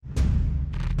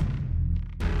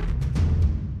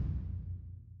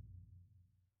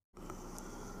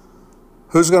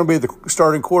Who's going to be the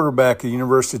starting quarterback at the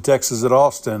University of Texas at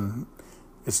Austin?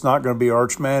 It's not going to be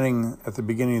Arch Manning at the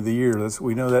beginning of the year.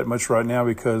 We know that much right now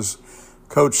because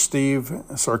Coach Steve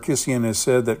Sarkisian has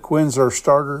said that Quinn's our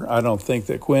starter. I don't think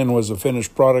that Quinn was a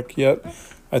finished product yet.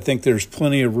 I think there's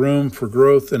plenty of room for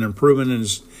growth and improvement in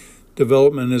his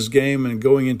development in his game and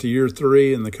going into year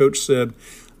 3. And the coach said,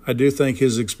 I do think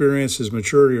his experience, his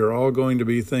maturity are all going to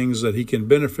be things that he can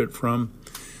benefit from.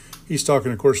 He's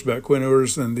talking, of course, about Quinn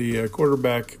Ewers, and the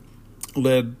quarterback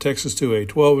led Texas to a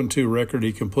 12-2 record.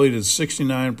 He completed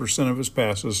 69% of his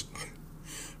passes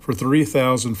for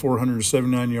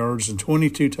 3,479 yards and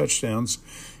 22 touchdowns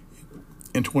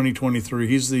in 2023.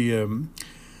 He's the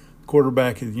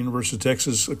quarterback at the University of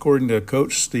Texas, according to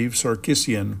Coach Steve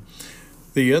Sarkisian.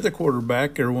 The other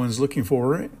quarterback everyone's looking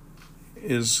for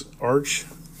is Arch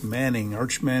Manning.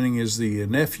 Arch Manning is the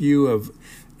nephew of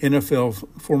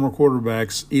NFL former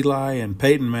quarterbacks Eli and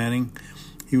Peyton Manning.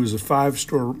 He was a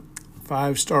five-star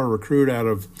recruit out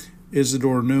of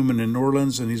Isadore Newman in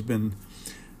Orleans, and he's been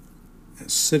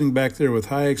sitting back there with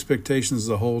high expectations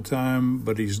the whole time,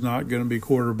 but he's not going to be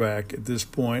quarterback at this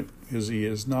point because he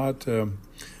has not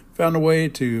found a way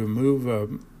to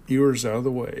move Ewers out of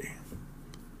the way.